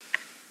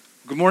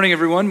Good morning,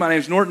 everyone. My name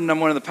is Norton. I'm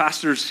one of the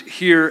pastors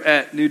here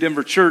at New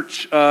Denver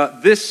Church.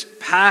 This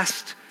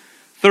past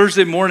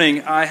Thursday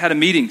morning, I had a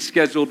meeting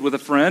scheduled with a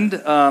friend.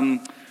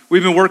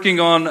 We've been working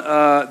on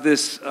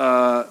this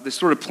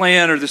sort of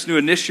plan or this new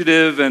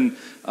initiative, and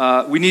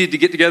we needed to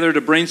get together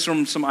to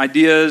brainstorm some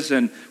ideas,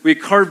 and we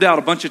had carved out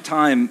a bunch of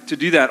time to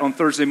do that on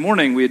Thursday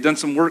morning. We had done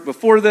some work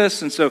before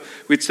this, and so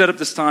we'd set up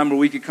this time where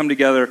we could come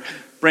together,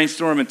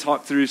 brainstorm, and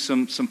talk through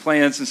some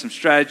plans and some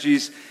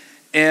strategies,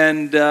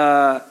 and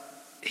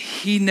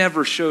he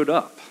never showed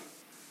up.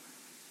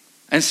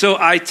 And so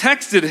I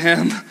texted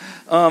him,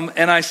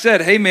 and I said,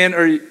 "Hey man,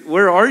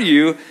 where are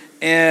you?"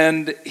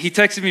 And he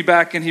texted me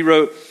back and he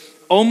wrote,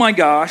 "Oh my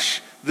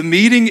gosh, the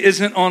meeting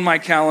isn't on my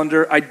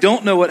calendar. I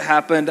don't know what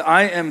happened.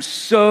 I am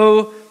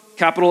so,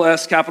 capital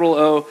S, capital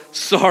O,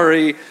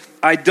 sorry.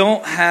 I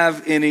don't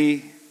have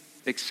any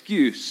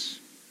excuse."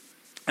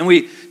 And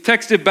we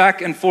texted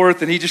back and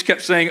forth, and he just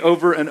kept saying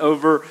over and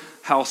over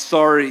how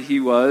sorry he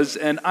was.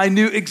 And I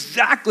knew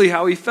exactly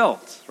how he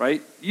felt,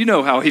 right? You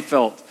know how he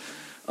felt.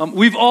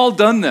 We've all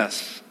done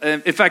this.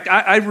 In fact,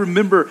 I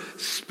remember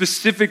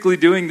specifically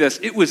doing this.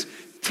 It was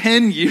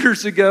 10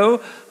 years ago.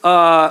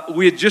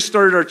 We had just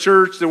started our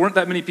church. There weren't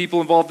that many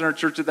people involved in our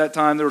church at that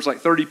time. There was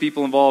like 30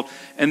 people involved.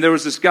 And there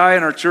was this guy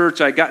in our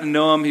church. I got to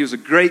know him. He was a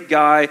great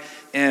guy.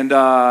 And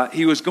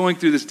he was going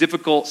through this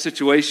difficult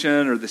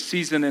situation or the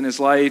season in his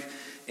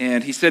life.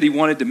 And he said he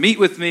wanted to meet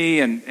with me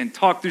and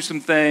talk through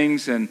some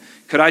things. And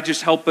could I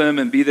just help him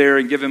and be there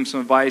and give him some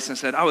advice? And I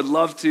said, I would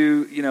love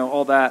to,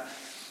 all that.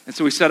 And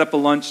so we set up a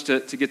lunch to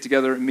get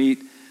together and meet.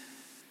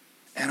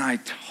 And I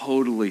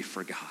totally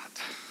forgot.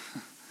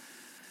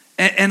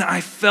 And I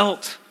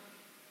felt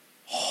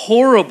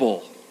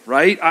horrible,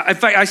 right? In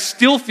fact, I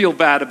still feel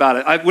bad about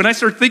it. When I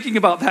started thinking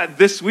about that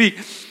this week,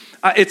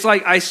 it's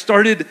like I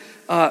started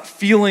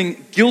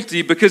feeling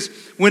guilty because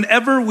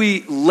whenever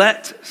we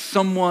let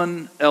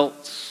someone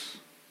else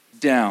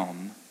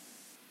down,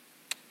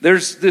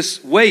 there's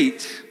this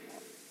weight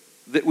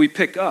that we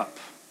pick up.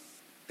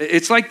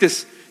 It's like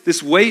this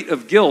weight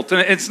of guilt.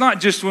 And it's not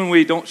just when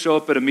we don't show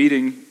up at a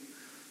meeting,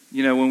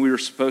 when we were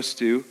supposed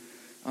to.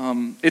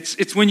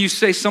 It's when you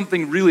say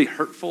something really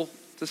hurtful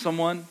to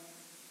someone,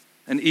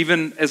 and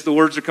even as the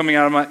words are coming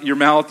out of your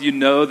mouth, you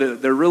know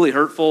that they're really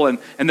hurtful, and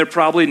they're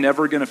probably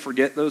never going to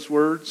forget those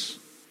words.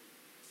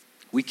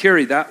 We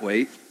carry that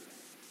weight.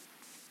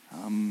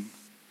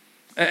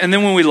 And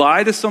then when we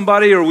lie to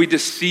somebody or we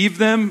deceive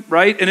them,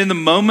 right? And in the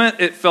moment,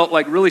 it felt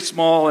like really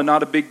small and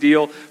not a big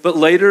deal. But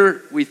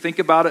later, we think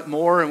about it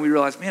more and we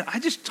realize, man, I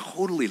just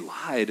totally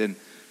lied. And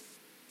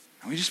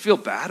we just feel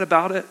bad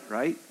about it,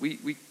 right?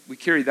 We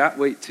carry that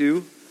weight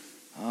too.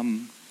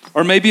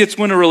 Or maybe it's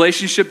when a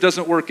relationship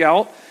doesn't work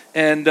out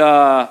and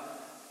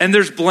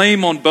there's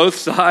blame on both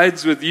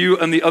sides with you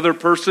and the other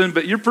person,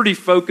 but you're pretty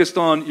focused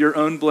on your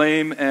own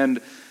blame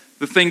and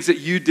the things that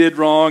you did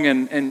wrong,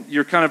 and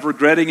you're kind of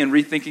regretting and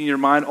rethinking in your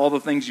mind all the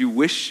things you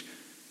wish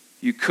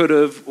you could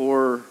have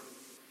or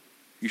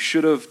you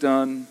should have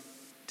done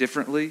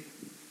differently.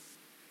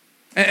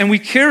 And we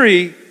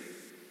carry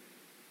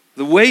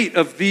the weight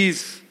of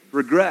these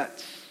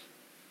regrets,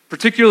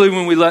 particularly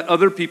when we let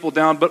other people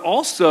down, but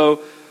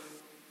also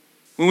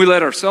when we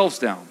let ourselves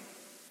down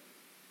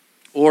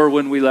or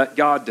when we let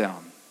God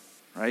down,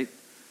 right?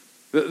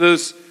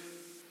 Those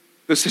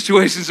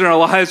situations in our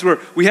lives where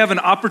we have an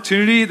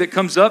opportunity that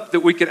comes up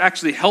that we could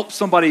actually help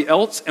somebody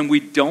else and we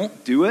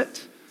don't do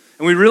it.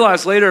 And we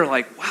realize later,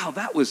 like, wow,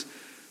 that was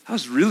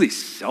really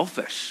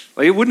selfish.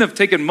 Like, it wouldn't have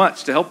taken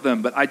much to help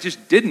them, but I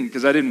just didn't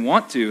because I didn't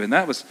want to. And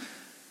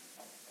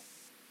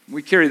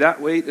we carry that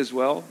weight as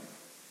well.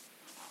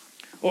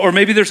 Or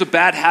maybe there's a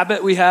bad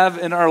habit we have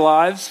in our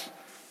lives.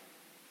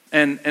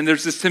 And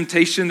there's this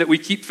temptation that we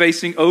keep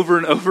facing over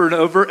and over and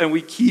over, and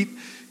we keep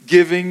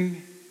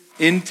giving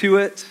into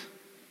it.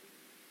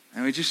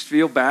 And we just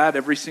feel bad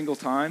every single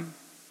time.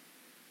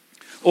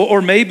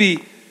 Or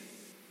maybe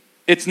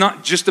it's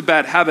not just a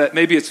bad habit.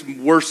 Maybe it's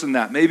worse than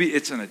that. Maybe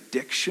it's an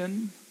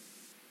addiction.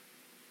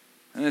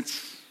 And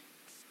it's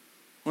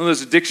one of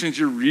those addictions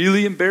you're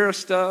really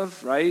embarrassed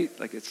of, right?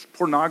 Like it's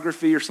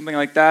pornography or something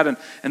like that.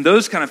 And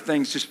those kind of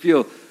things just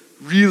feel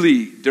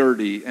really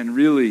dirty and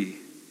really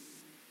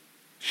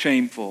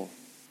shameful.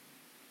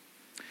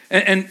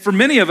 And for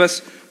many of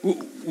us,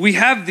 we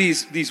have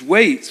these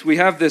weights. We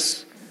have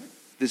this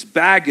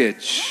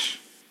baggage.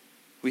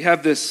 We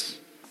have this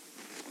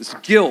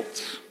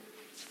guilt.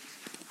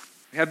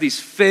 We have these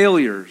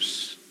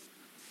failures,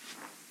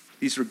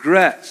 these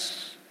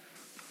regrets.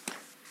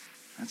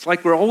 It's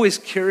like we're always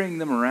carrying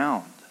them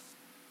around.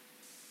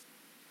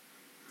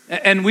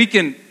 And we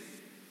can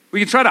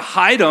try to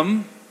hide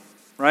them,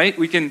 right?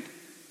 We can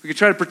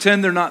try to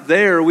pretend they're not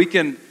there. We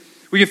can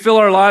fill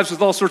our lives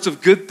with all sorts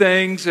of good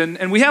things,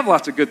 and we have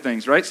lots of good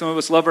things, right? Some of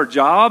us love our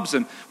jobs,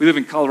 and we live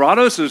in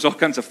Colorado, so there's all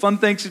kinds of fun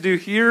things to do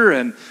here,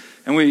 and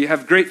we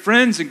have great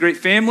friends and great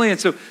family, and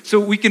so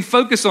we can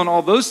focus on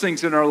all those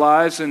things in our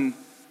lives, and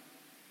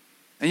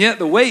yet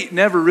the weight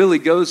never really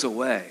goes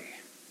away.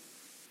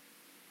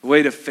 The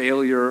weight of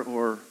failure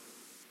or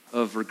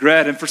of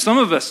regret. And for some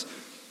of us,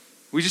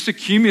 We just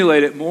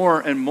accumulate it more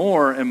and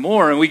more and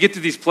more. And we get to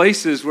these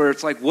places where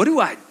it's like, what do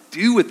I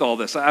do with all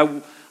this?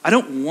 I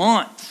don't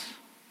want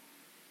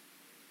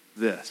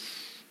this.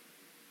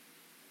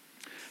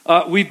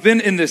 We've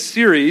been in this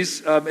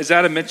series, as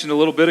Adam mentioned a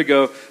little bit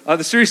ago.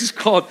 The series is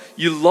called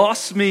You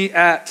Lost Me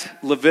at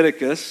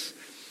Leviticus.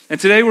 And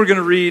today we're going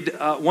to read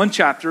one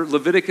chapter,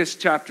 Leviticus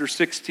chapter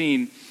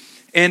 16.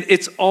 And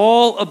it's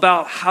all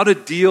about how to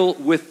deal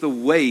with the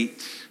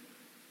weight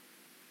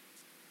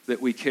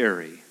that we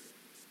carry.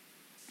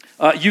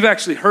 You've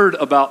actually heard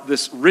about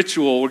this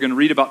ritual we're going to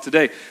read about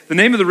today. The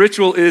name of the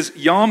ritual is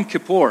Yom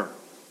Kippur.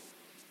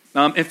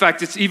 In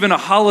fact, it's even a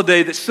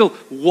holiday that's still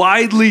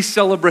widely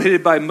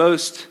celebrated by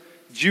most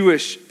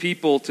Jewish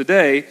people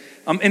today.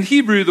 In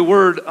Hebrew, the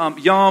word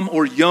Yom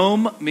or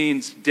Yom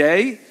means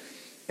day.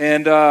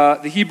 And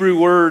the Hebrew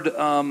word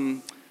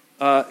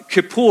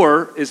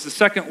Kippur is the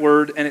second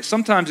word, and it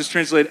sometimes is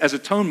translated as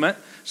atonement.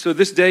 So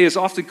this day is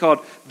often called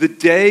the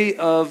Day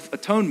of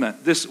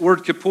Atonement. This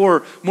word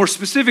Kippur more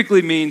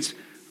specifically means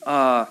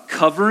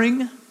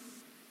covering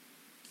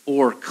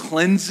or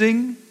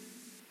cleansing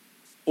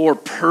or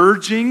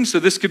purging. So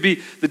this could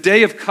be the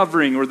day of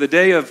covering or the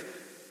day of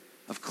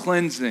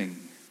cleansing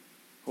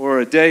or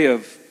a day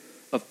of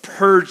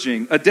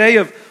purging, a day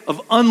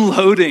of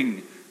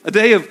unloading, a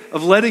day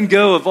of letting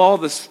go of all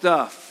the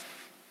stuff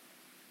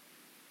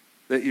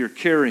that you're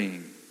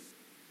carrying.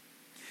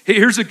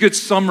 Here's a good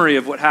summary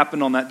of what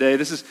happened on that day.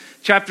 This is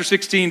chapter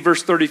 16,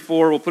 verse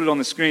 34. We'll put it on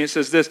the screen. It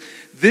says this: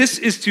 "This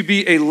is to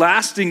be a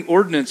lasting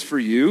ordinance for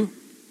you.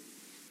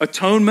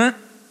 Atonement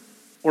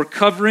or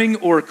covering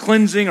or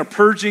cleansing or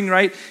purging,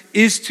 right,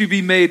 is to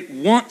be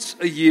made once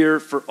a year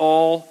for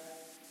all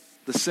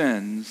the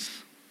sins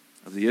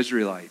of the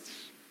Israelites."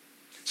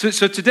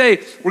 So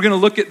today we're going to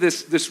look at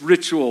this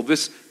ritual,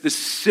 this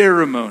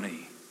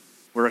ceremony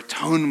where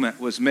atonement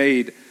was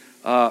made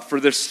for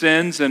their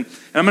sins. And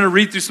I'm going to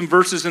read through some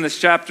verses in this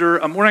chapter.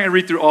 We're not going to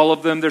read through all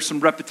of them. There's some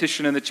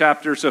repetition in the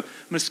chapter, so I'm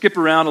going to skip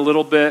around a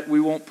little bit. We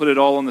won't put it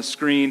all on the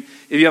screen.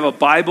 If you have a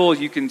Bible,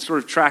 you can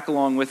sort of track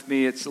along with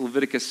me. It's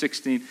Leviticus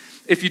 16.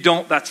 If you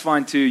don't, that's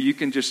fine too. You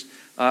can just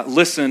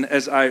listen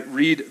as I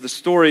read the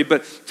story.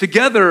 But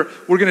together,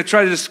 we're going to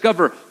try to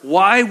discover,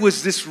 why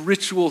was this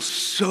ritual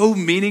so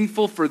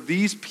meaningful for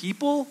these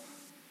people?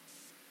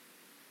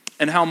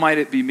 And how might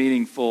it be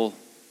meaningful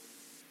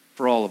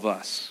for all of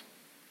us?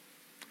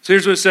 So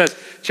here's what it says,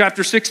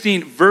 chapter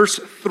 16, verse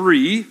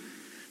 3.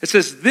 It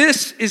says,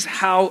 "This is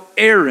how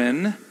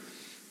Aaron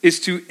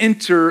is to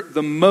enter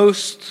the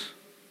most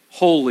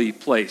holy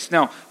place."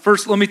 Now,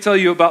 first, let me tell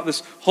you about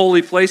this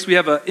holy place. We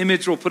have an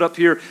image we'll put up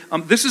here.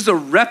 This is a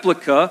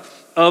replica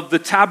of the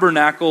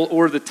tabernacle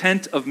or the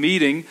tent of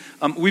meeting.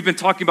 We've been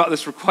talking about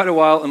this for quite a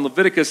while in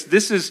Leviticus.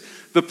 This is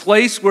the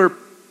place where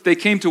they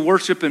came to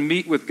worship and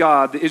meet with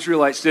God, the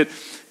Israelites did.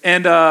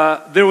 And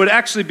there would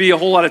actually be a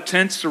whole lot of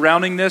tents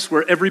surrounding this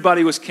where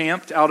everybody was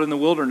camped out in the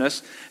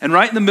wilderness. And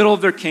right in the middle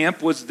of their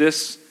camp was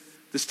this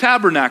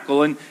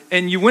tabernacle.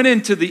 And you went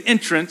into the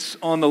entrance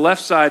on the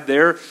left side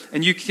there,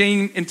 and you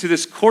came into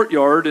this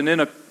courtyard. And in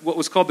what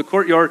was called the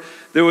courtyard,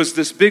 there was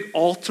this big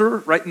altar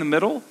right in the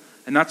middle.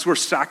 And that's where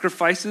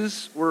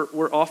sacrifices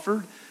were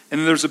offered. And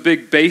then there's a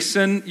big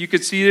basin you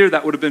could see there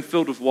that would have been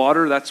filled with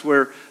water. That's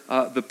where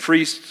the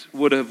priests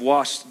would have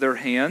washed their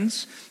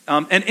hands.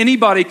 And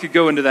anybody could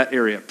go into that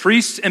area.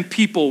 Priests and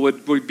people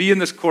would be in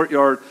this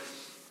courtyard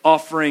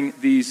offering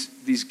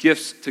these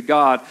gifts to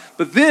God.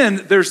 But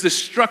then there's this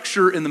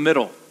structure in the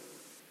middle.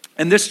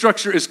 And this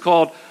structure is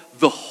called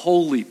the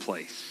holy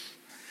place.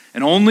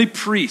 And only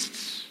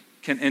priests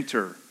can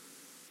enter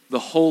the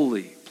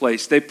holy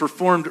place. They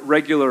performed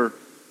regular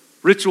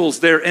rituals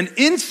there. And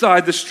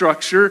inside the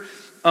structure,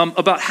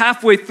 about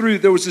halfway through,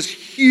 there was this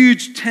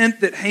huge tent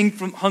that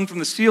hung from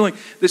the ceiling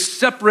that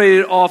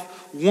separated off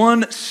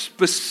one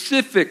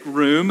specific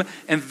room,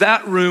 and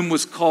that room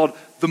was called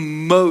the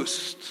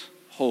most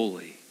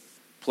holy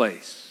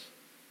place.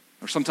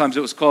 Or sometimes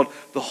it was called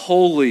the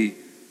Holy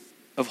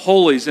of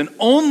Holies. And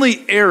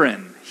only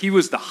Aaron, he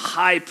was the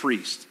high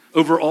priest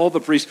over all the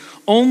priests,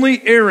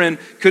 only Aaron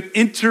could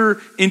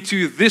enter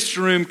into this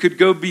room, could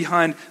go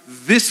behind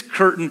this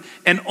curtain,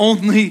 and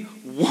only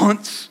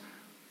once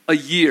a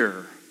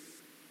year,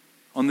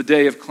 on the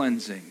day of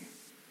cleansing,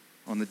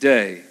 on the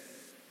day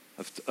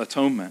of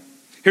atonement.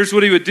 Here's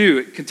what he would do.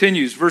 It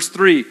continues, verse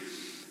 3.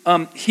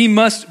 He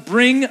must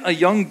bring a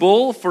young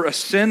bull for a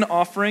sin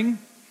offering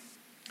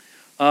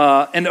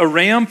and a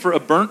ram for a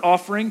burnt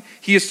offering.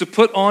 He is to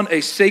put on a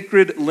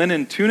sacred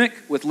linen tunic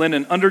with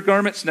linen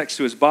undergarments next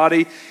to his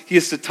body. He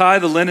is to tie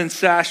the linen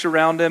sash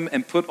around him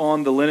and put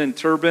on the linen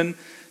turban.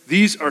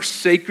 These are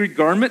sacred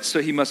garments,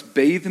 so he must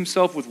bathe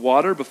himself with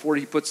water before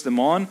he puts them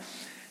on.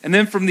 And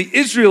then from the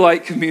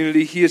Israelite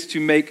community, he is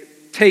to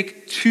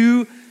take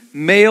 2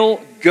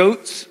 male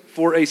goats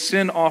for a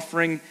sin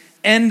offering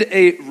and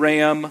a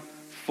ram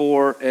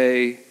for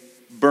a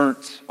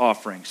burnt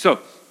offering. So,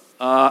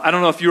 I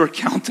don't know if you were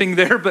counting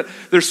there, but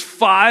there's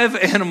 5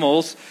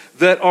 animals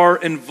that are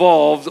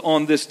involved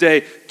on this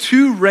day.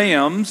 2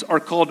 rams are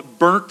called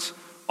burnt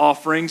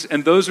offerings,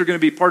 and those are going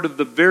to be part of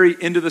the very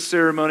end of the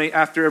ceremony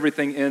after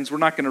everything ends. We're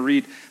not going to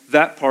read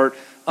that part.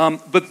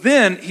 But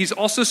then he's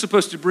also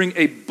supposed to bring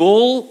a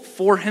bull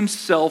for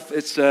himself,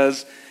 it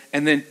says,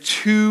 and then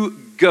 2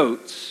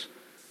 goats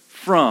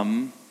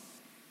from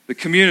the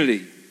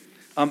community.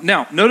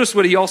 Now, notice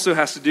what he also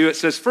has to do. It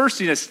says first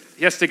he has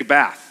to take a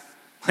bath.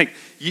 Like,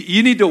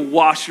 you need to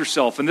wash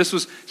yourself. And this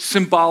was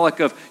symbolic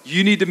of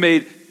you need to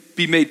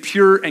be made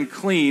pure and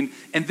clean.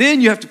 And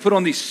then you have to put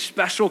on these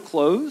special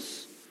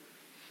clothes.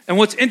 And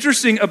what's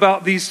interesting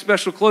about these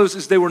special clothes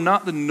is they were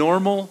not the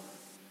normal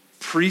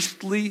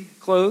priestly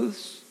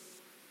clothes.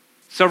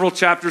 Several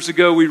chapters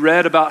ago, we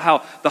read about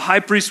how the high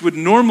priest would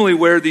normally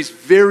wear these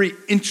very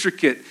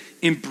intricate,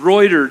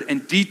 embroidered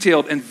and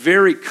detailed and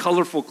very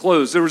colorful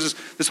clothes. There was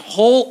this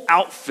whole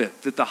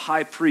outfit that the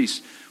high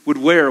priest would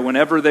wear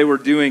whenever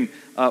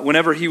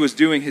he was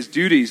doing his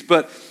duties.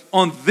 But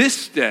on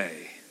this day,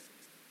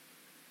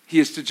 he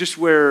is to just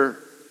wear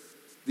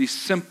these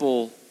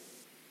simple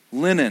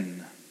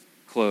linen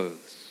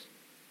clothes.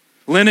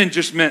 Linen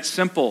just meant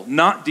simple,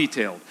 not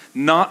detailed,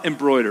 not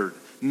embroidered,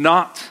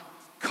 not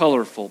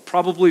colorful,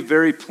 probably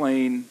very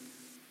plain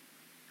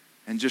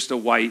and just a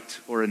white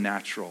or a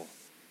natural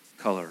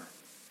color.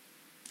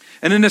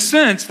 And in a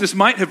sense, this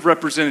might have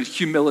represented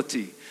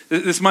humility.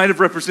 This might have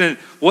represented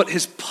what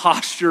his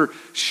posture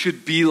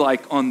should be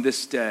like on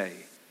this day.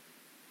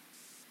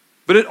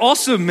 But it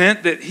also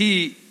meant that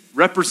he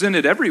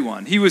represented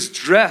everyone. He was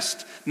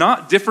dressed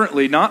not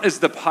differently, not as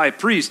the high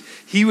priest.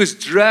 He was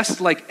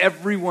dressed like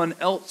everyone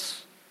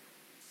else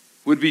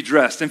would be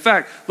dressed. In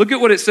fact, look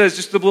at what it says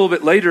just a little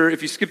bit later.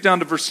 If you skip down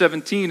to verse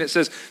 17, it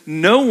says,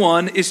 "No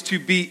one is to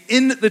be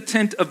in the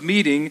tent of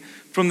meeting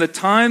from the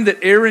time that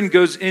Aaron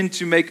goes in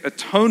to make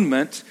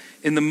atonement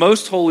in the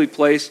most holy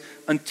place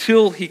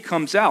until he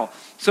comes out."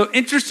 So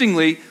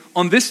interestingly,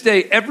 on this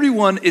day,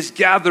 everyone is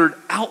gathered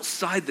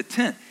outside the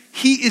tent.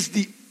 He is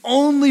the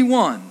only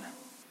one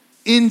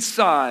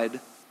inside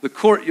the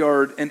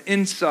courtyard and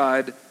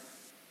inside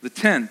the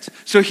tent.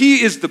 So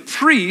he is the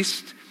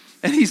priest,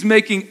 and he's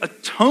making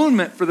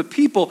atonement for the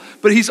people,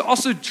 but he's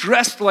also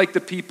dressed like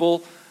the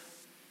people,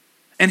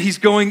 and he's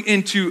going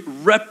in to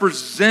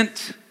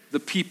represent the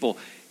people.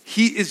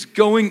 He is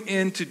going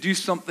in to do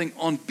something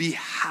on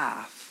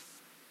behalf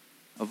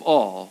of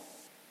all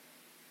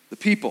the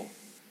people.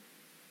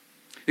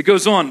 It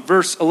goes on,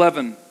 verse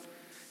 11.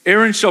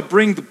 "Aaron shall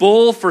bring the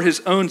bull for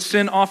his own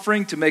sin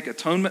offering to make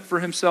atonement for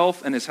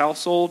himself and his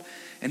household,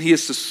 and he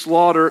is to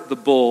slaughter the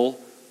bull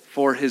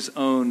for his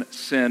own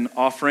sin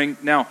offering."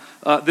 Now,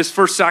 this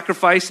first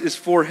sacrifice is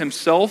for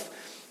himself.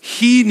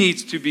 He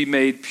needs to be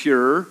made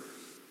pure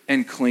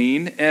and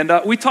clean. And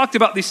we talked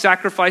about these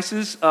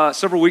sacrifices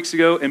several weeks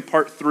ago in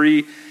part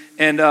 3,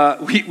 and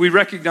we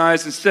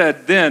recognized and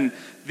said then,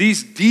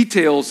 these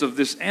details of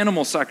this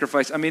animal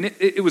sacrifice, I mean,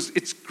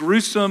 it's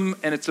gruesome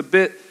and it's a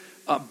bit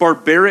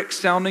barbaric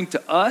sounding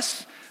to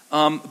us.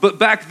 But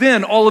back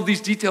then, all of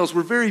these details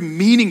were very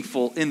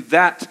meaningful in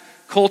that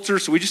culture.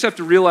 So we just have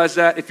to realize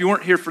that. If you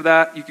weren't here for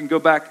that, you can go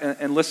back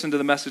and listen to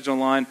the message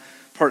online,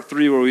 part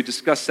 3, where we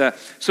discuss that.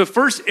 So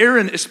first,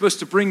 Aaron is supposed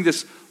to bring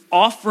this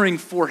offering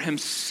for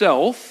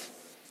himself.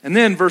 And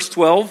then verse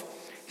 12,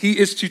 he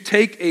is to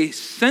take a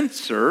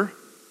censer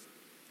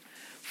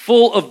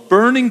full of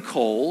burning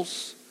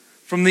coals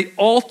from the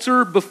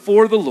altar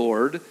before the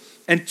Lord,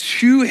 and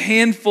 2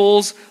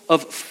 handfuls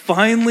of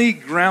finely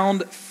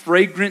ground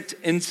fragrant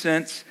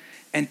incense,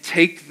 and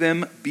take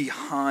them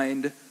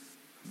behind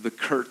the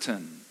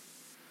curtain.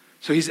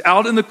 So he's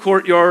out in the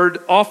courtyard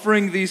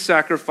offering these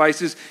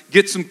sacrifices,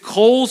 get some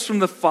coals from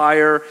the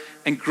fire,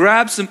 and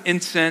grab some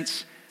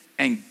incense,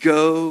 and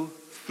go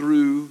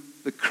through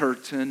the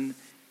curtain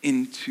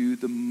into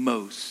the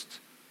most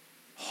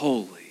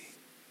holy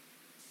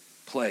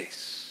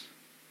place.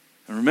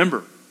 And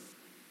remember,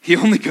 he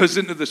only goes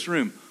into this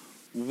room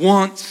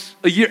once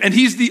a year. And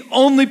he's the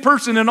only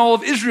person in all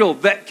of Israel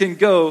that can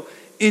go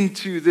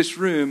into this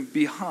room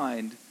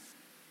behind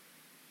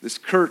this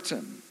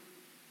curtain.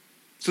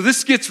 So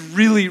this gets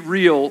really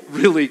real,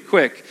 really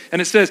quick.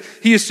 And it says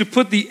he is to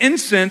put the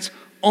incense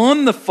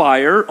on the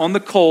fire, on the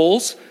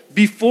coals,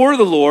 before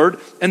the Lord,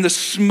 and the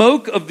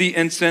smoke of the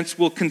incense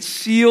will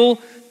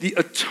conceal the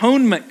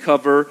atonement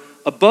cover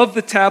above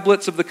the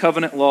tablets of the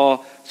covenant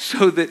law,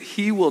 so that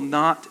he will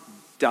not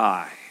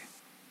die.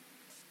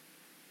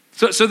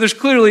 So there's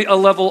clearly a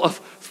level of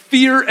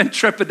fear and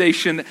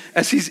trepidation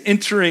as he's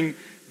entering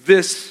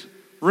this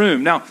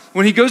room. Now,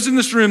 when he goes in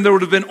this room, there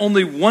would have been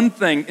only one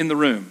thing in the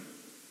room.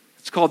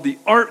 It's called the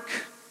Ark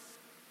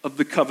of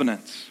the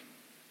Covenant.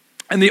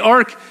 And the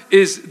Ark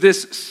is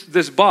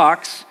this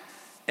box,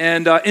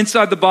 and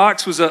inside the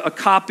box was a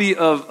copy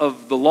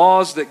of the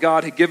laws that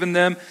God had given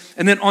them.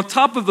 And then on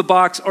top of the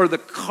box are the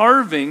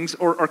carvings,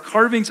 or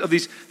carvings of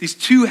these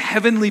 2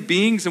 heavenly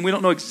beings, and we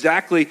don't know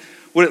exactly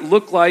what it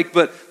looked like,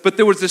 but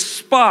there was this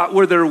spot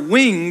where their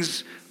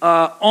wings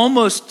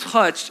almost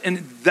touched, and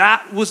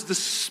that was the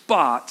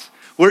spot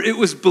where it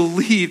was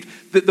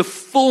believed that the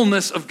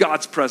fullness of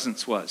God's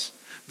presence was.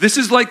 This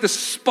is like the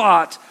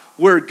spot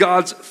where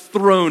God's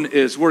throne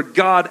is, where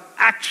God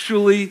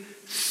actually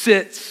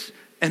sits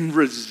and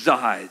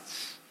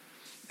resides.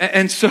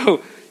 And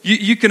so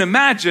you can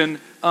imagine,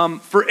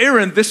 for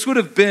Aaron, this would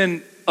have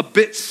been a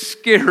bit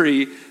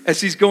scary as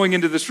he's going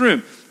into this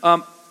room.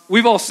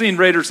 We've all seen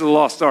Raiders of the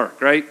Lost Ark,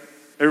 right?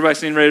 Everybody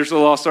seen Raiders of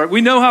the Lost Ark? We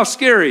know how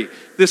scary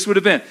this would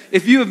have been.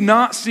 If you have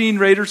not seen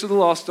Raiders of the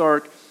Lost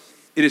Ark,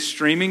 it is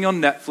streaming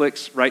on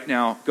Netflix right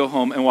now. Go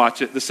home and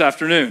watch it this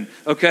afternoon,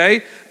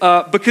 okay?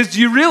 Because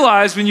you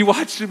realize when you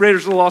watch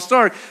Raiders of the Lost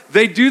Ark,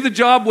 they do the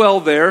job well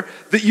there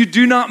that you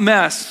do not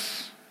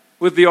mess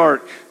with the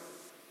Ark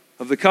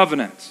of the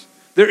Covenant.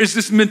 There is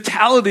this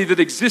mentality that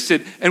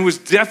existed and was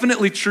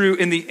definitely true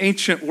in the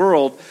ancient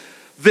world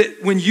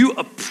that when you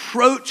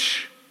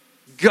approach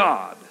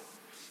God,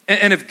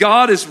 and if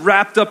God is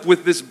wrapped up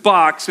with this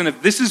box, and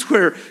if this is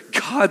where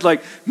God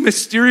like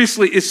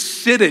mysteriously is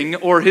sitting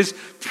or his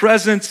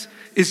presence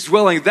is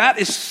dwelling, that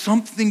is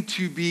something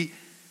to be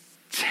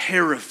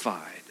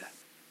terrified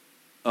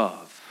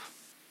of.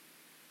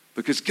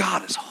 Because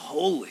God is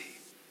holy,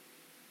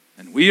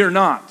 and we are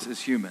not as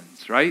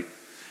humans, right?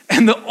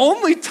 And the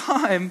only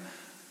time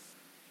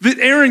that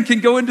Aaron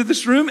can go into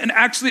this room and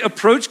actually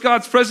approach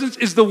God's presence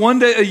is the one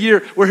day a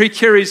year where he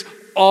carries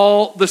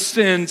all the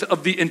sins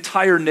of the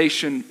entire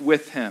nation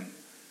with him.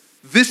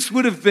 This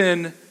would have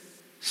been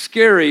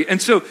scary.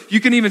 And so you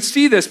can even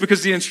see this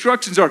because the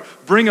instructions are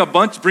bring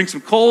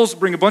some coals,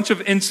 bring a bunch of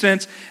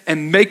incense,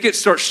 and make it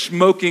start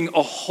smoking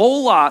a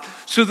whole lot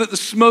so that the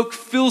smoke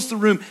fills the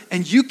room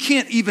and you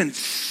can't even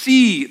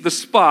see the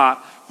spot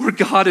where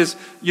God is,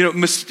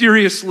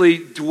 mysteriously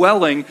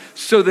dwelling,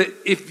 so that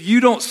if you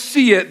don't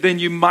see it, then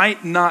you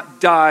might not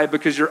die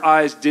because your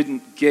eyes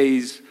didn't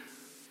gaze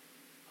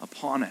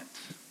upon it.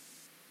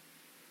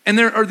 And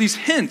there are these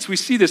hints, we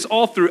see this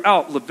all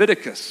throughout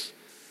Leviticus,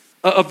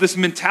 of this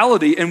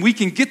mentality, and we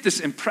can get this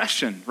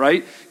impression,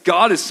 right?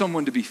 God is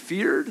someone to be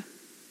feared.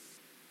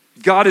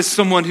 God is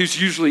someone who's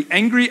usually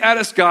angry at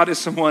us. God is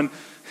someone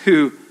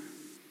who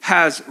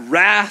has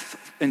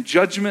wrath and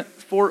judgment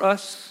for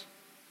us.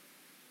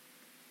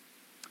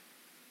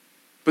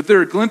 But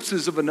there are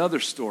glimpses of another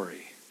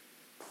story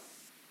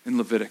in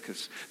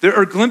Leviticus. There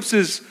are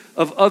glimpses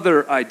of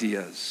other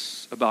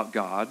ideas about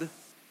God.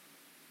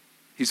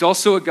 He's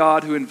also a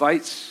God who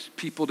invites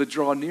people to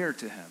draw near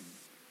to him.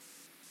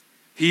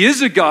 He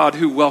is a God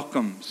who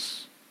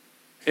welcomes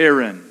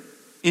Aaron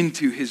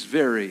into his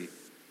very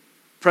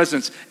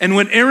presence. And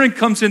when Aaron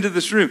comes into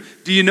this room,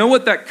 do you know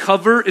what that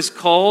cover is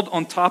called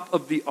on top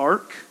of the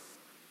ark?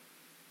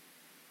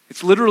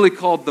 It's literally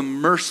called the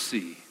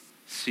mercy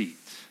seat.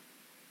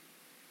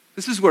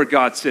 This is where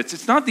God sits.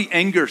 It's not the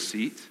anger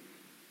seat.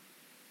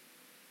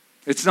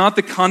 It's not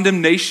the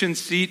condemnation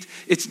seat.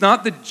 It's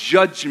not the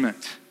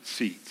judgment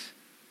seat.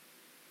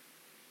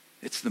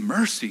 It's the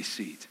mercy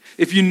seat.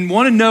 If you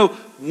want to know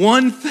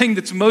one thing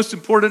that's most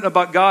important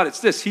about God,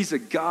 it's this. He's a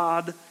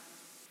God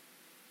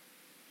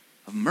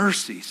of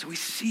mercy. So we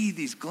see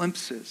these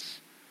glimpses.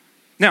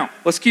 Now,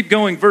 let's keep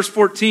going. Verse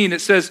 14,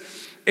 it says,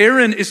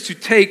 Aaron is to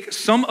take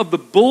some of the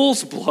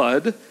bull's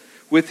blood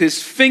with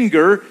his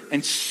finger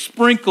and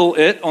sprinkle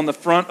it on the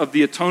front of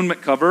the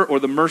atonement cover or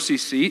the mercy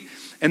seat.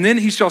 And then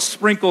he shall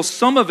sprinkle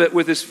some of it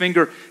with his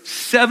finger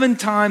 7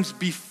 times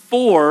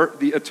before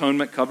the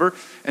atonement cover.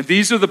 And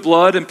these are the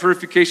blood and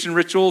purification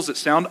rituals that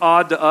sound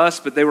odd to us,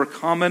 but they were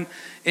common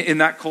in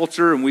that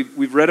culture, and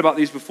we've read about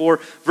these before.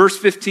 Verse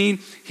 15,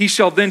 he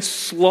shall then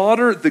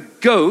slaughter the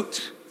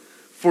goat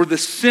for the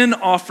sin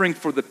offering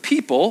for the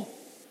people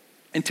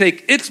and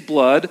take its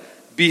blood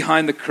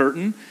behind the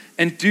curtain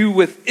and do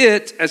with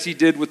it as he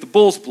did with the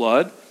bull's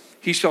blood.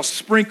 He shall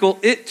sprinkle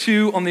it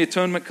too on the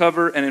atonement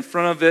cover and in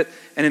front of it,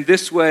 and in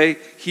this way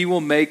he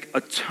will make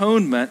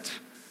atonement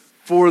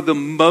for the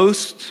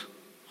most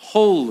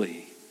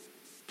holy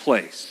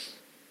place.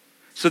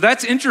 So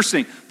that's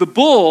interesting. The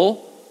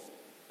bull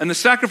and the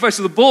sacrifice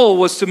of the bull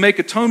was to make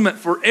atonement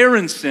for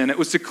Aaron's sin. It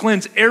was to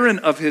cleanse Aaron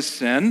of his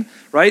sin,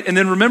 right? And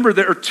then remember,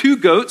 there are 2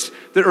 goats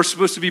that are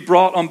supposed to be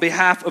brought on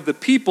behalf of the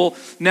people.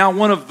 Now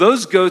one of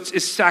those goats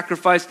is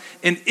sacrificed,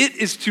 and it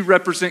is to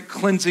represent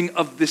cleansing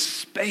of this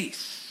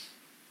space,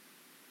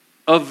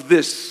 of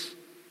this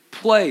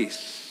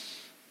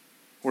place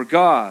where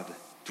God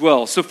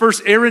dwells. So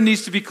first Aaron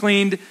needs to be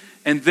cleaned,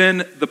 and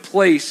then the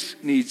place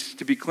needs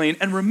to be cleaned.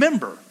 And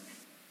remember,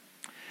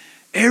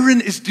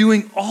 Aaron is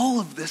doing all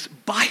of this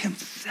by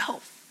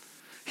himself.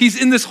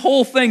 He's in this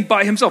whole thing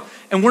by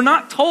himself. And we're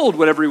not told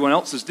what everyone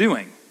else is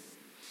doing.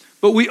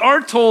 But we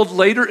are told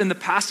later in the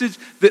passage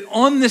that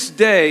on this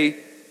day,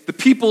 the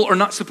people are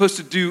not supposed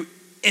to do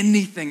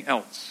anything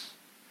else.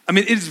 I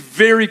mean, it is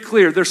very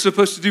clear they're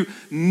supposed to do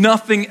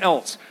nothing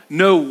else.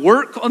 No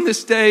work on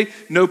this day,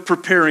 no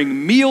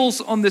preparing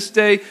meals on this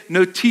day,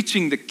 no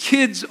teaching the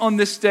kids on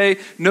this day,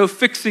 no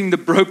fixing the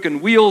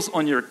broken wheels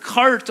on your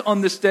cart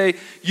on this day.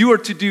 You are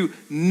to do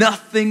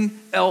nothing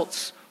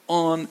else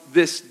on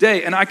this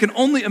day. And I can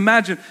only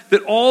imagine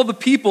that all the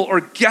people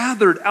are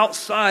gathered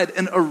outside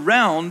and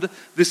around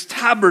this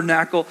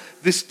tabernacle,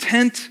 this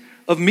tent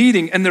of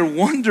meeting, and they're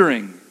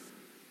wondering,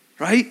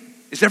 right?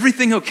 Is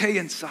everything okay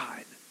inside?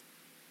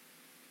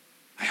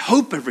 I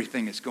hope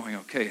everything is going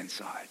okay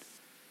inside.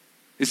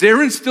 Is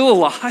Aaron still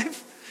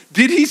alive?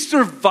 Did he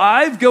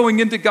survive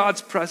going into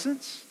God's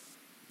presence?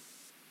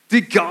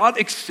 Did God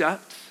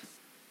accept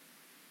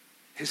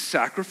his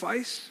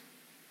sacrifice?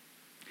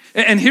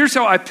 And here's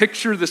how I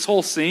picture this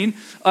whole scene.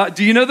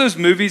 Do you know those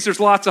movies? There's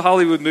lots of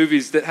Hollywood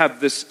movies that have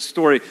this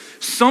story.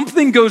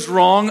 Something goes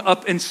wrong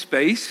up in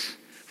space,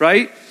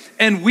 right?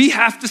 And we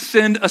have to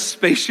send a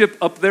spaceship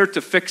up there to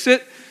fix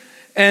it.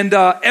 And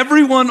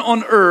everyone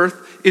on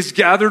Earth is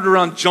gathered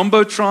around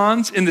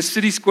jumbotrons in the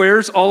city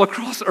squares all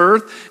across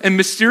Earth. And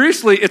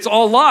mysteriously, it's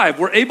all live.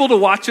 We're able to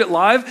watch it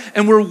live,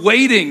 and we're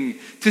waiting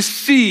to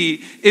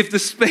see if the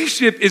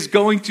spaceship is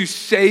going to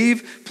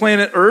save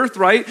planet Earth,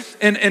 right?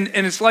 And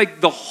it's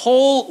like the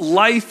whole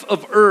life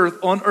of Earth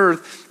on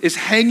Earth is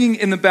hanging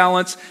in the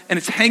balance, and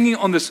it's hanging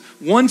on this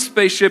one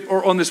spaceship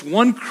or on this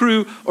one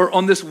crew or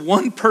on this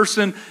one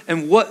person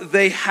and what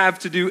they have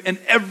to do. And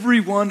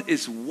everyone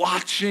is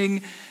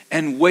watching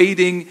and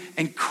waiting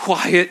and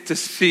quiet to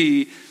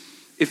see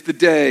if the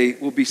day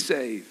will be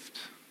saved.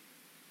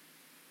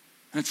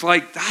 And it's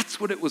like, that's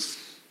what it was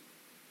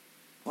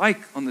like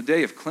on the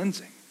day of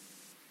cleansing.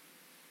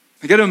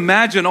 I got to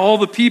imagine all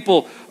the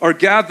people are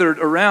gathered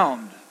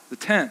around the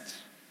tent.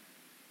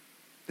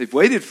 They've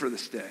waited for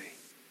this day.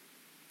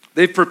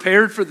 They've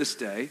prepared for this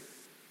day.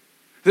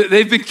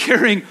 They've been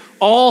carrying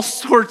all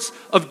sorts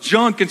of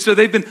junk, and so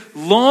they've been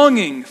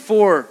longing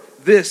for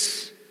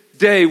this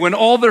day when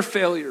all their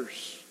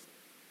failures,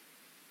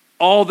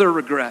 all their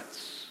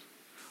regrets,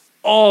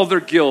 all their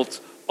guilt,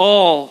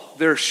 all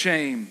their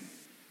shame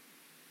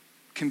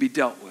can be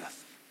dealt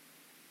with.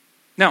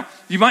 Now,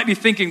 you might be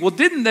thinking, well,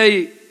 didn't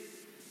they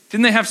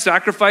have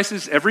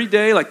sacrifices every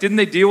day? Like, didn't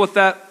they deal with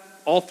that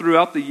all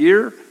throughout the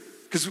year?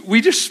 Because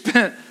we just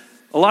spent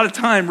a lot of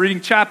time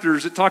reading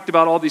chapters that talked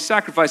about all these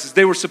sacrifices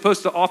they were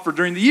supposed to offer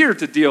during the year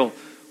to deal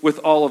with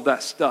all of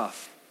that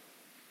stuff.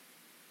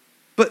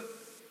 But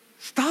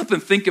stop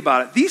and think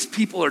about it. These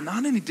people are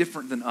not any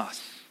different than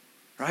us.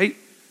 Right?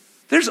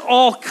 There's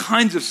all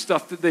kinds of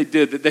stuff that they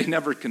did that they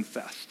never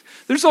confessed.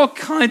 There's all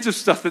kinds of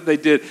stuff that they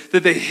did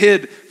that they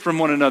hid from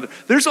one another.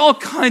 There's all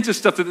kinds of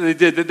stuff that they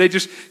did that they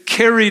just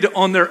carried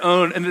on their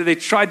own and that they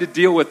tried to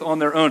deal with on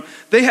their own.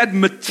 They had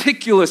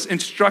meticulous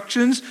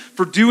instructions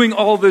for doing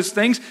all those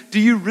things. Do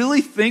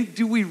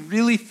we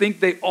really think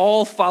they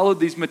all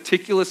followed these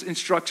meticulous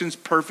instructions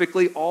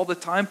perfectly all the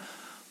time?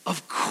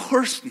 Of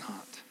course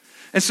not.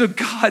 And so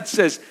God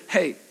says,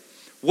 hey,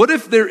 what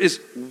if there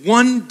is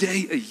one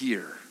day a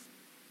year,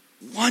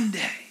 one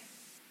day,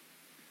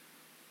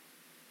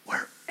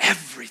 where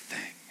everything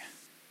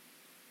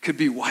could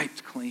be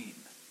wiped clean,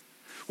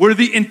 where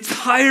the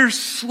entire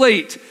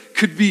slate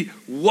could be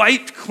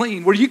wiped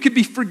clean, where you could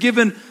be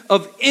forgiven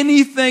of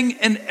anything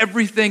and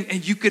everything,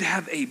 and you could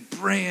have a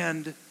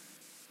brand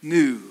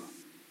new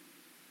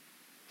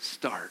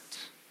start?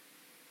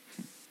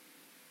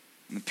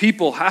 And the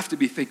people have to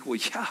be thinking, well,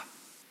 yeah,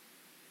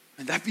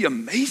 and that'd be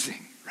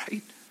amazing,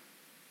 right?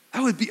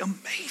 That would be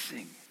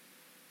amazing.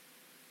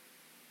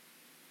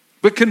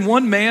 But can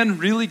one man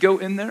really go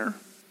in there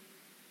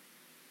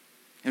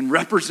and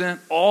represent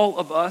all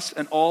of us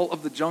and all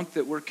of the junk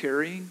that we're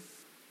carrying?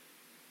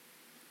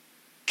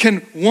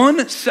 Can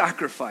one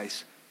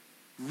sacrifice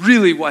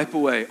really wipe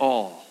away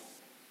all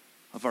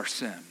of our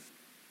sin?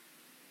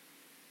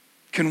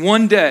 Can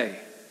one day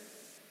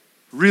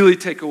really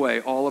take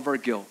away all of our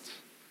guilt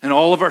and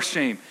all of our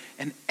shame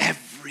and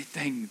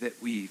everything that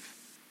we've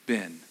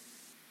been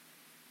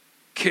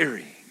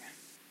carrying?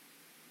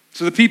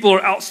 So the people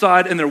are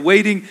outside and they're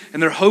waiting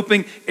and they're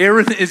hoping.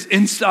 Aaron is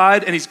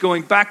inside and he's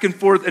going back and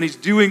forth and he's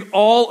doing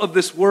all of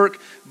this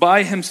work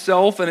by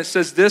himself. And it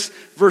says this,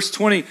 verse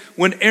 20,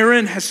 when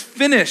Aaron has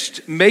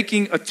finished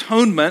making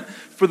atonement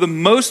for the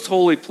most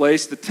holy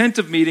place, the tent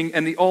of meeting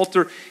and the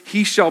altar,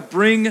 he shall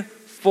bring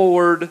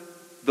forward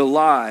the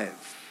live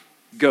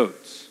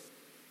goats.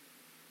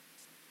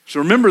 So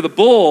remember, the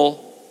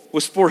bull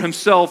was for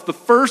himself. The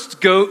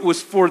first goat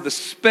was for the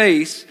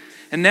space.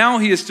 And now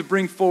he is to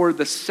bring forward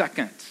the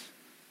second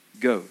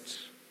goat.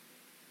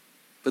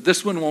 But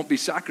this one won't be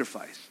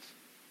sacrificed.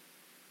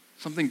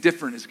 Something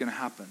different is going to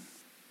happen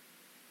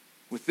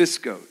with this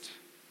goat.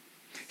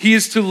 He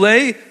is to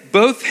lay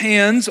both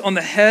hands on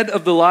the head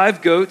of the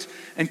live goat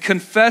and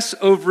confess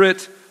over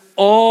it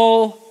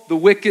all the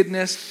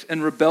wickedness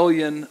and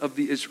rebellion of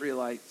the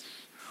Israelites,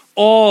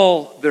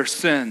 all their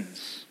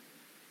sins,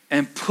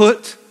 and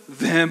put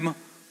them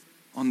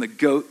on the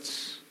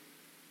goat's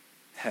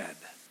head.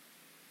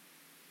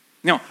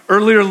 Now,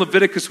 earlier in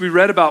Leviticus, we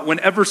read about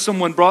whenever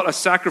someone brought a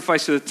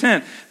sacrifice to the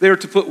tent, they were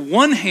to put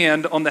one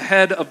hand on the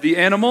head of the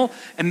animal,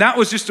 and that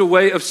was just a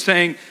way of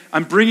saying,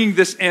 I'm bringing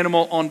this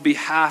animal on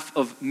behalf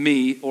of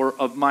me or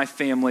of my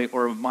family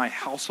or of my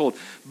household.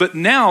 But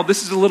now,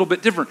 this is a little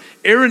bit different.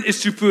 Aaron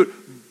is to put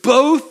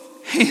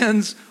both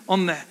hands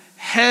on the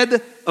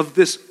head of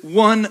this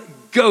one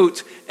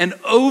goat, and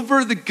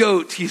over the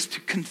goat, he is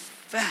to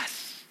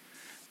confess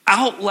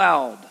out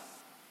loud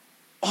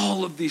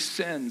all of these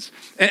sins.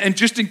 And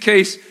just in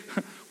case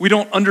we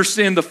don't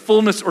understand the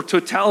fullness or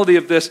totality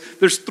of this.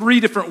 There's 3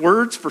 different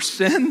words for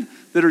sin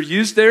that are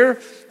used there.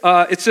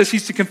 It says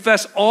he's to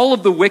confess all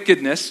of the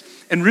wickedness.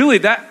 And really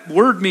that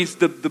word means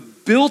the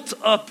built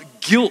up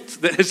guilt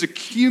that has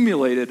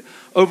accumulated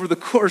over the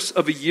course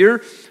of a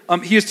year.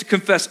 He is to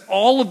confess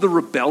all of the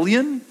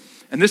rebellion.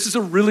 And this is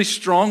a really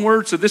strong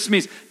word. So this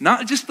means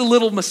not just the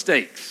little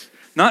mistakes,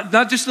 not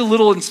just the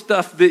little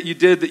stuff that you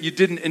did that you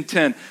didn't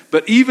intend,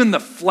 but even the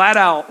flat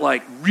out,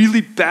 like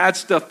really bad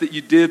stuff that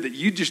you did that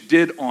you just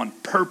did on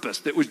purpose,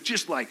 that was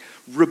just like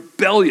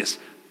rebellious.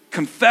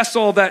 Confess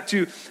all that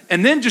too.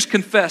 And then just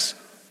confess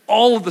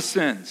all of the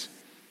sins.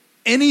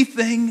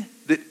 Anything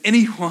that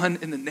anyone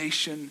in the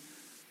nation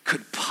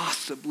could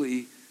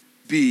possibly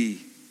be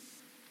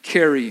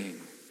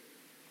carrying.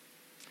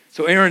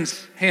 So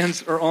Aaron's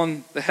hands are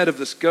on the head of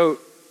this goat.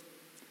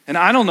 And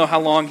I don't know how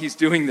long he's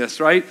doing this,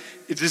 right?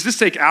 Does this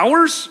take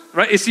hours,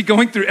 right? Is he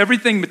going through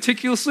everything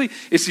meticulously?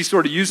 Is he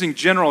sort of using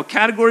general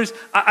categories?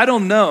 I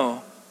don't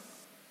know.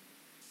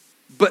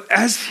 But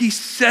as he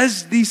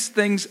says these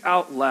things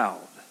out loud,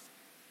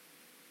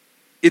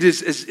 it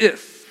is as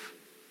if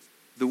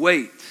the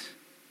weight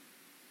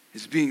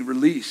is being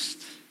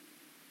released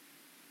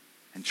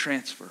and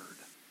transferred.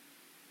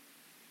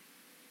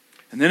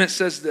 And then it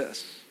says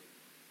this: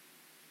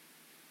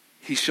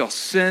 he shall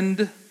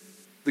send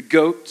the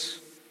goat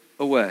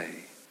away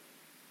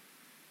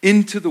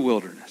into the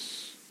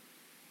wilderness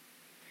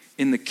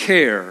in the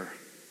care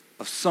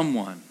of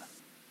someone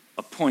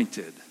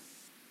appointed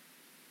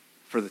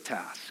for the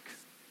task.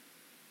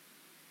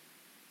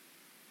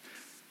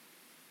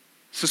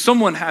 So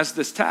someone has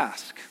this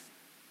task.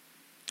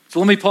 So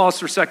let me pause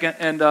for a second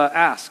and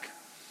ask.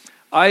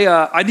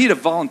 I need a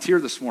volunteer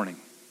this morning.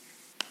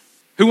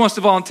 Who wants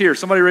to volunteer?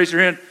 Somebody raise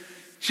your hand.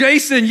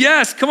 Jason,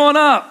 yes, come on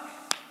up.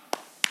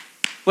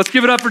 Let's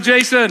give it up for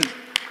Jason.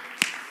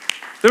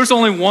 There was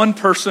only one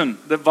person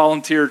that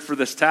volunteered for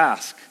this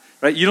task,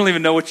 right? You don't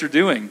even know what you're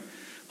doing.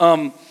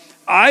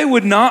 I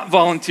would not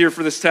volunteer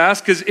for this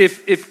task because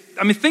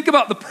think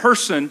about the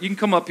person, you can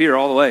come up here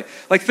all the way.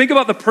 Like think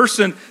about the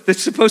person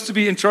that's supposed to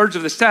be in charge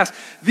of this task.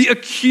 The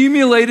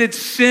accumulated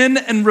sin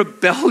and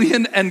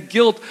rebellion and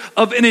guilt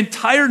of an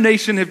entire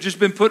nation have just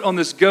been put on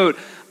this goat.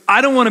 I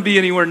don't want to be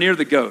anywhere near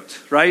the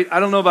goat, right? I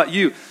don't know about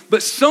you,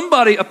 but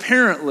somebody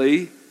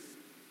apparently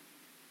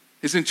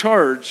is in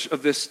charge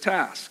of this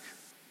task.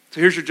 So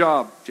here's your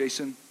job,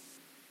 Jason.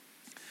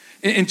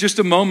 In just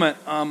a moment,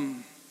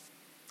 I'm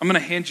going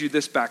to hand you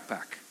this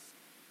backpack.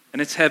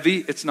 And it's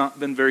heavy. It's not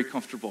been very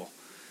comfortable.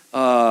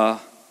 And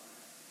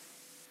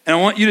I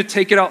want you to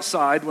take it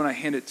outside when I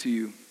hand it to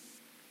you.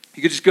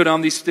 You could just go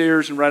down these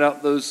stairs and right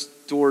out those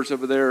doors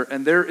over there.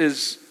 And there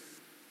is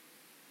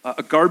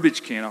a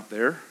garbage can up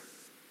there.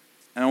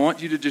 And I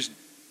want you to just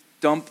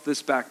dump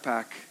this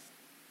backpack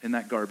in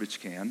that garbage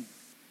can.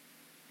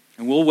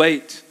 And we'll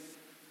wait.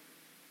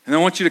 And I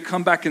want you to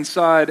come back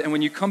inside. And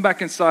when you come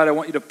back inside, I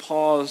want you to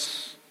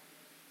pause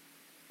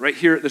right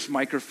here at this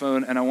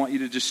microphone. And I want you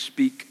to just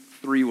speak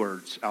 3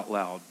 words out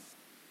loud.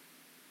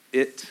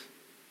 It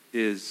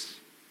is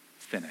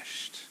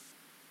finished.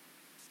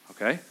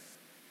 Okay?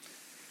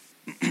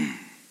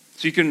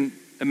 So you can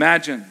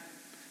imagine,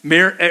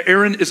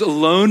 Aaron is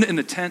alone in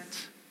the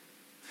tent.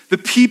 The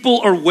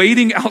people are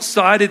waiting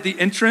outside at the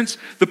entrance.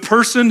 The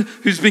person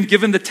who's been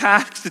given the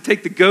task to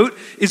take the goat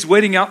is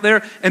waiting out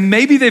there. And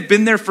maybe they've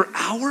been there for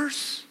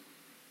hours.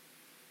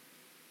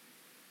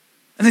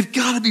 And they've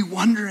got to be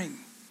wondering,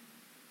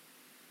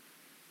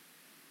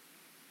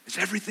 is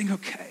everything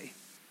okay?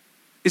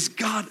 Is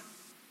God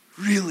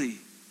really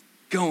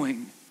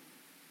going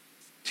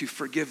to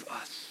forgive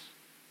us?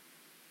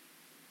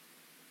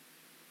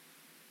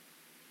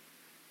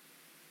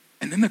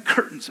 And then the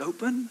curtains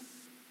open.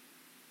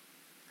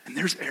 And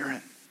there's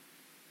Aaron.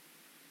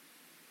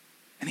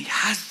 And he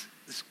has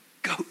this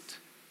goat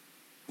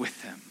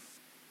with him.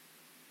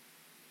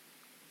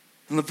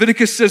 And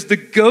Leviticus says the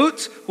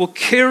goat will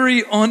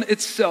carry on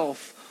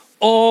itself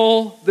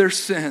all their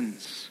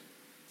sins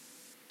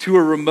to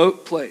a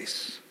remote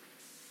place.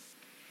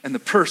 And the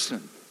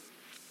person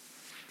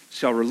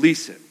shall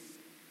release it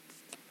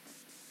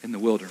in the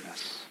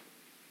wilderness.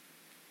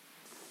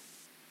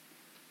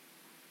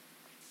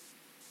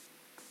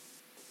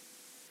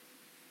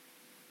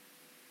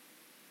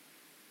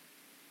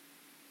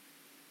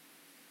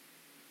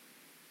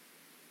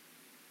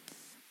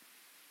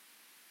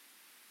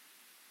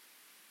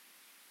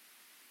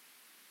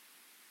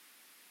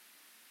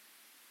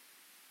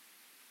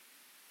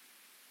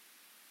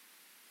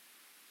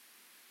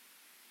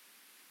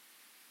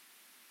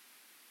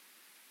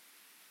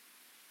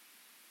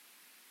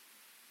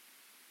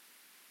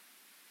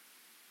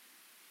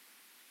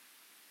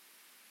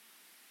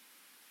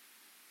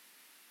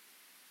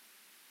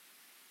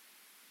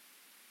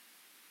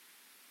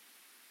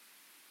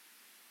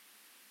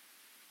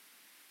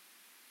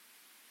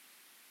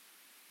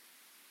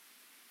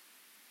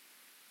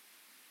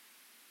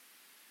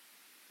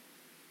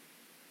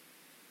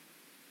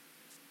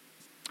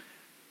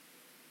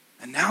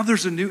 And now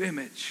there's a new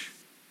image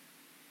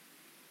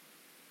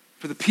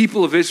for the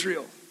people of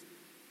Israel,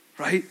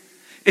 right?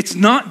 It's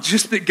not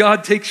just that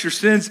God takes your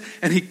sins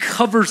and he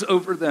covers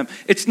over them.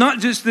 It's not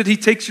just that he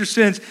takes your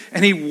sins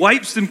and he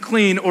wipes them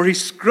clean, or he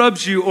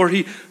scrubs you, or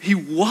he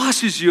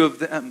washes you of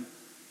them.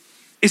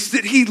 It's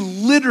that he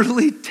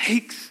literally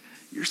takes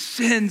your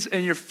sins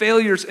and your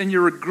failures and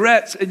your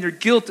regrets and your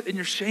guilt and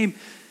your shame,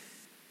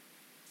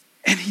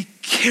 and he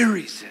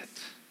carries it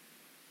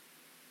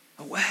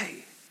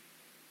away.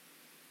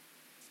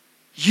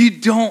 You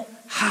don't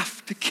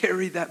have to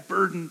carry that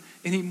burden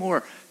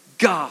anymore.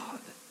 God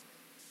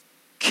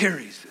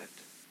carries it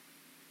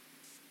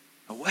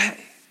away.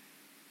 In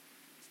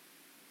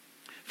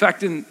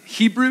fact, in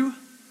Hebrew,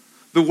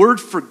 the word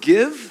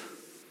forgive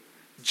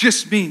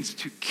just means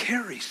to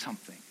carry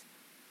something.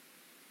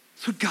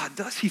 That's what God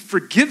does. He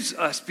forgives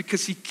us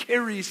because he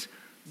carries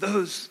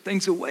those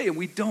things away, and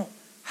we don't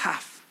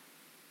have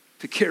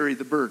to carry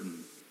the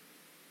burden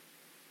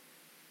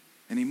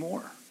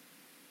anymore.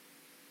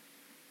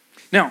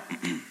 Now,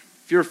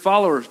 if you're a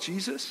follower of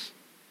Jesus,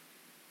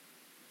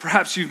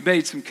 perhaps you've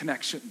made some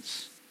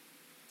connections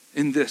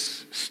in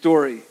this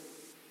story.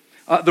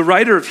 The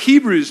writer of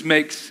Hebrews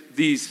makes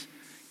these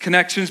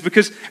connections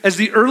because as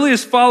the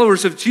earliest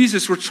followers of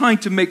Jesus were trying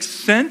to make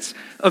sense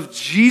of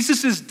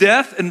Jesus'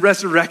 death and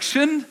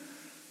resurrection,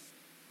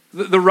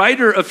 the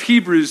writer of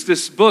Hebrews,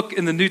 this book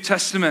in the New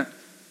Testament,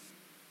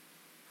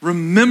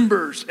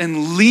 remembers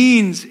and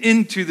leans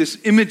into this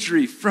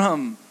imagery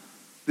from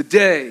the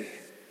day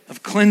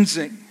of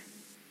cleansing.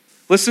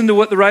 Listen to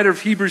what the writer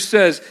of Hebrews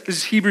says. This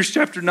is Hebrews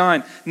chapter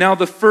 9. Now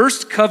the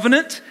first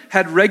covenant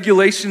had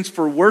regulations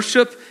for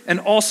worship and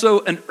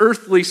also an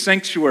earthly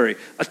sanctuary.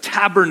 A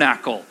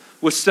tabernacle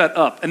was set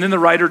up. And then the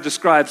writer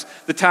describes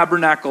the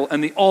tabernacle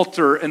and the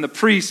altar and the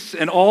priests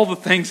and all the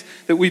things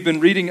that we've been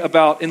reading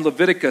about in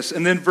Leviticus.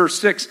 And then verse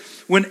 6,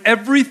 when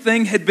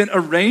everything had been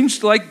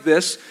arranged like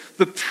this,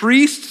 the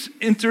priests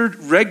entered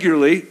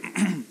regularly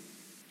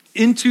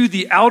into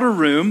the outer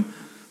room,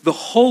 the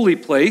holy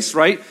place,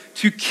 right,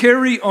 to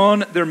carry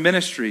on their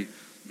ministry.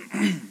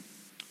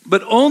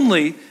 But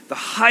only the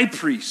high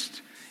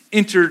priest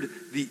entered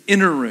the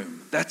inner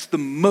room. That's the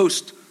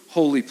most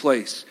holy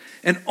place.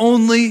 And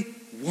only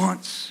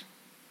once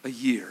a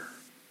year.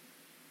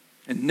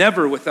 And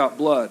never without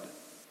blood,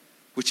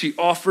 which he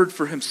offered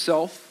for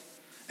himself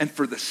and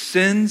for the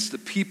sins the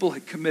people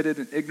had committed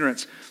in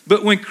ignorance.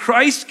 But when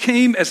Christ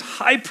came as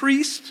high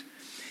priest,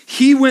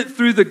 he went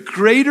through the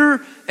greater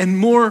and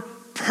more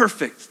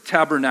perfect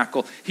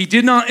tabernacle. He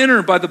did not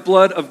enter by the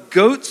blood of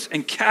goats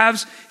and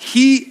calves.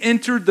 He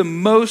entered the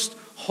most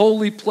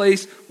holy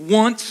place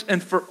once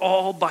and for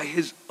all by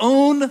his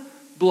own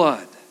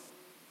blood,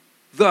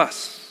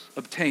 thus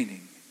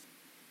obtaining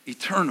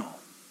eternal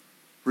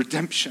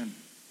redemption.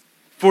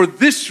 For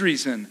this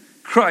reason,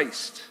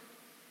 Christ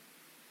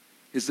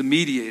is the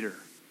mediator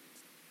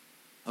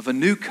of a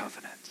new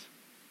covenant.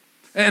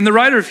 And the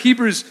writer of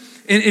Hebrews,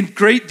 in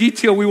great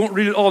detail, we won't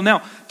read it all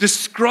now,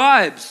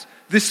 describes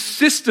this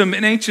system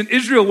in ancient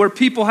Israel where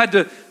people had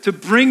to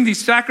bring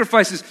these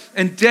sacrifices,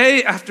 and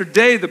day after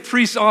day the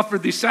priests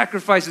offered these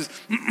sacrifices,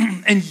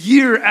 and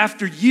year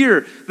after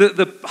year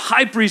the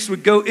high priest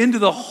would go into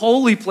the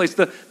holy place,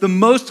 the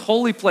most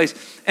holy place,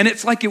 and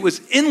it's like it was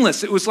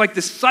endless. It was like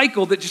this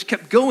cycle that just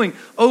kept going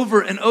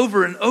over and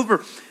over and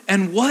over.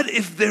 And what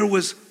if there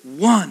was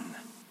one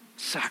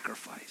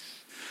sacrifice?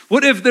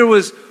 What if there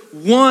was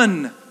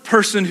one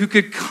person who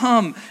could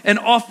come and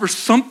offer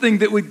something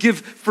that would give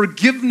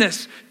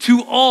forgiveness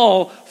to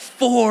all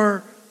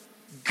for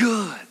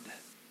good?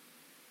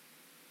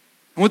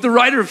 And what the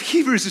writer of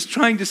Hebrews is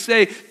trying to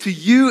say to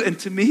you and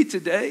to me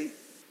today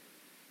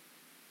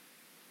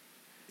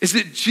is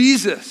that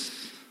Jesus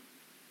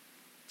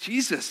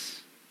is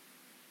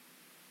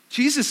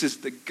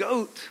the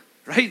goat,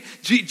 right?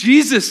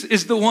 Jesus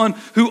is the one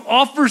who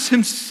offers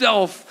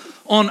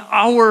himself on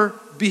our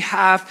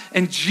behalf,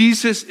 and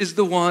Jesus is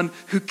the one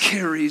who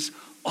carries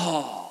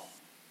all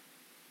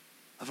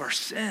of our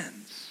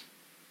sins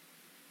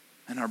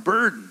and our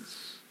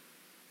burdens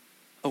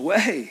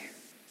away.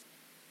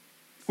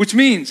 Which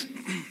means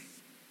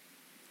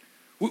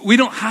we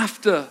don't have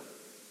to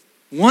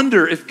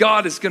wonder if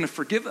God is going to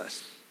forgive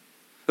us.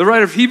 The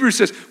writer of Hebrews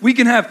says we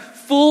can have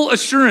full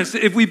assurance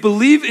that if we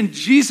believe in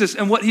Jesus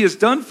and what he has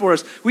done for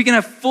us, we can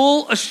have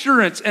full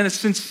assurance and a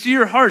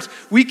sincere heart.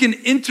 We can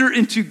enter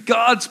into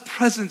God's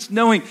presence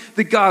knowing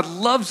that God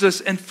loves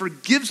us and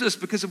forgives us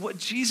because of what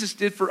Jesus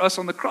did for us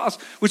on the cross,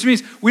 which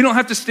means we don't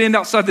have to stand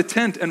outside the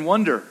tent and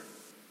wonder,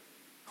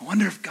 I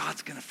wonder if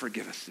God's going to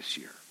forgive us this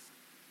year.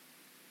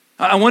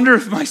 I wonder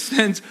if my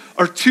sins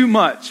are too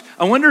much.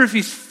 I wonder if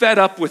he's fed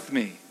up with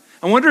me.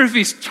 I wonder if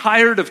he's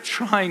tired of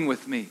trying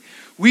with me.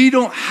 We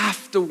don't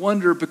have to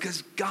wonder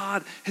because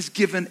God has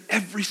given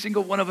every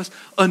single one of us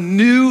a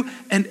new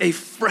and a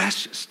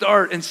fresh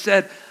start and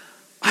said,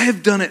 I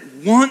have done it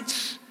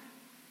once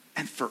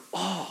and for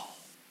all.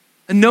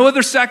 And no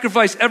other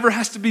sacrifice ever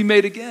has to be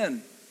made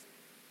again.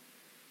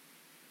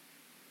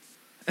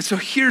 And so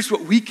here's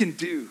what we can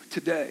do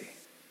today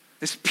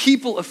as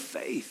people of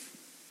faith.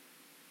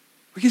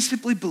 We can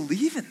simply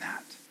believe in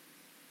that.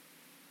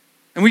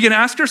 And we can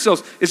ask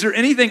ourselves, is there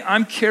anything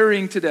I'm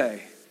carrying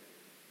today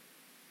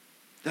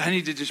that I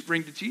need to just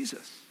bring to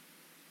Jesus?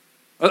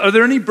 Are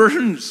there any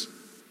burdens?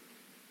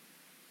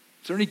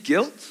 Is there any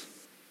guilt? Is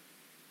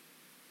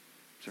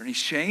there any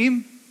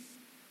shame?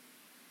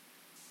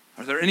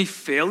 Are there any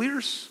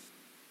failures?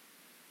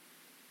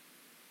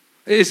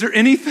 Is there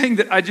anything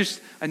that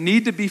I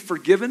need to be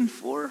forgiven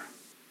for?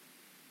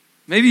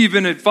 Maybe you've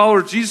been a follower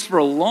of Jesus for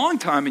a long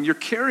time and you're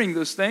carrying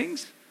those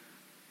things.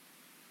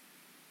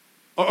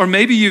 Or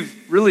maybe you've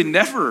really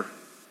never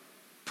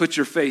put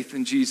your faith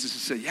in Jesus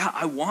and said, yeah,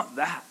 I want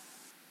that.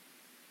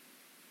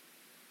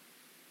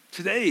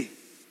 Today,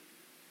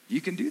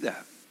 you can do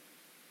that.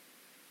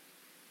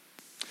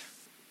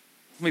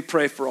 Let me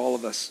pray for all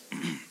of us,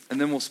 and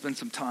then we'll spend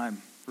some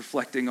time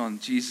reflecting on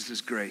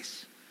Jesus'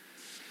 grace.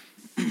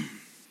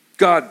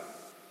 God,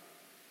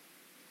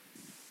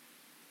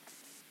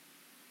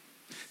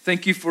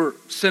 thank you for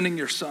sending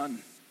your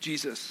son,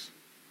 Jesus,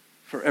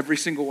 for every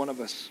single one of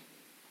us.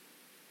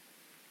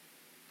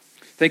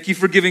 Thank you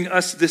for giving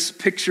us this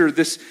picture,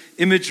 this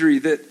imagery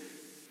that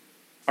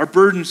our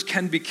burdens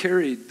can be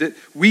carried, that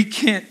we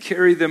can't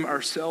carry them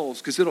ourselves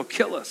because it'll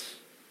kill us.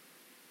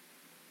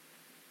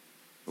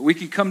 But we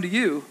can come to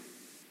you.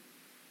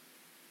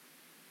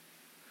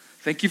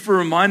 Thank you for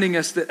reminding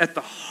us that at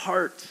the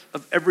heart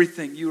of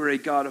everything, you are a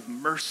God of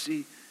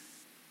mercy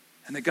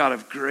and a God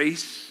of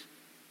grace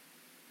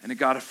and a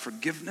God of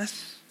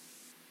forgiveness.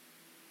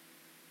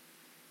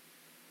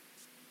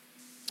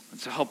 And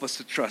so help us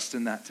to trust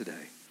in that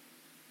today.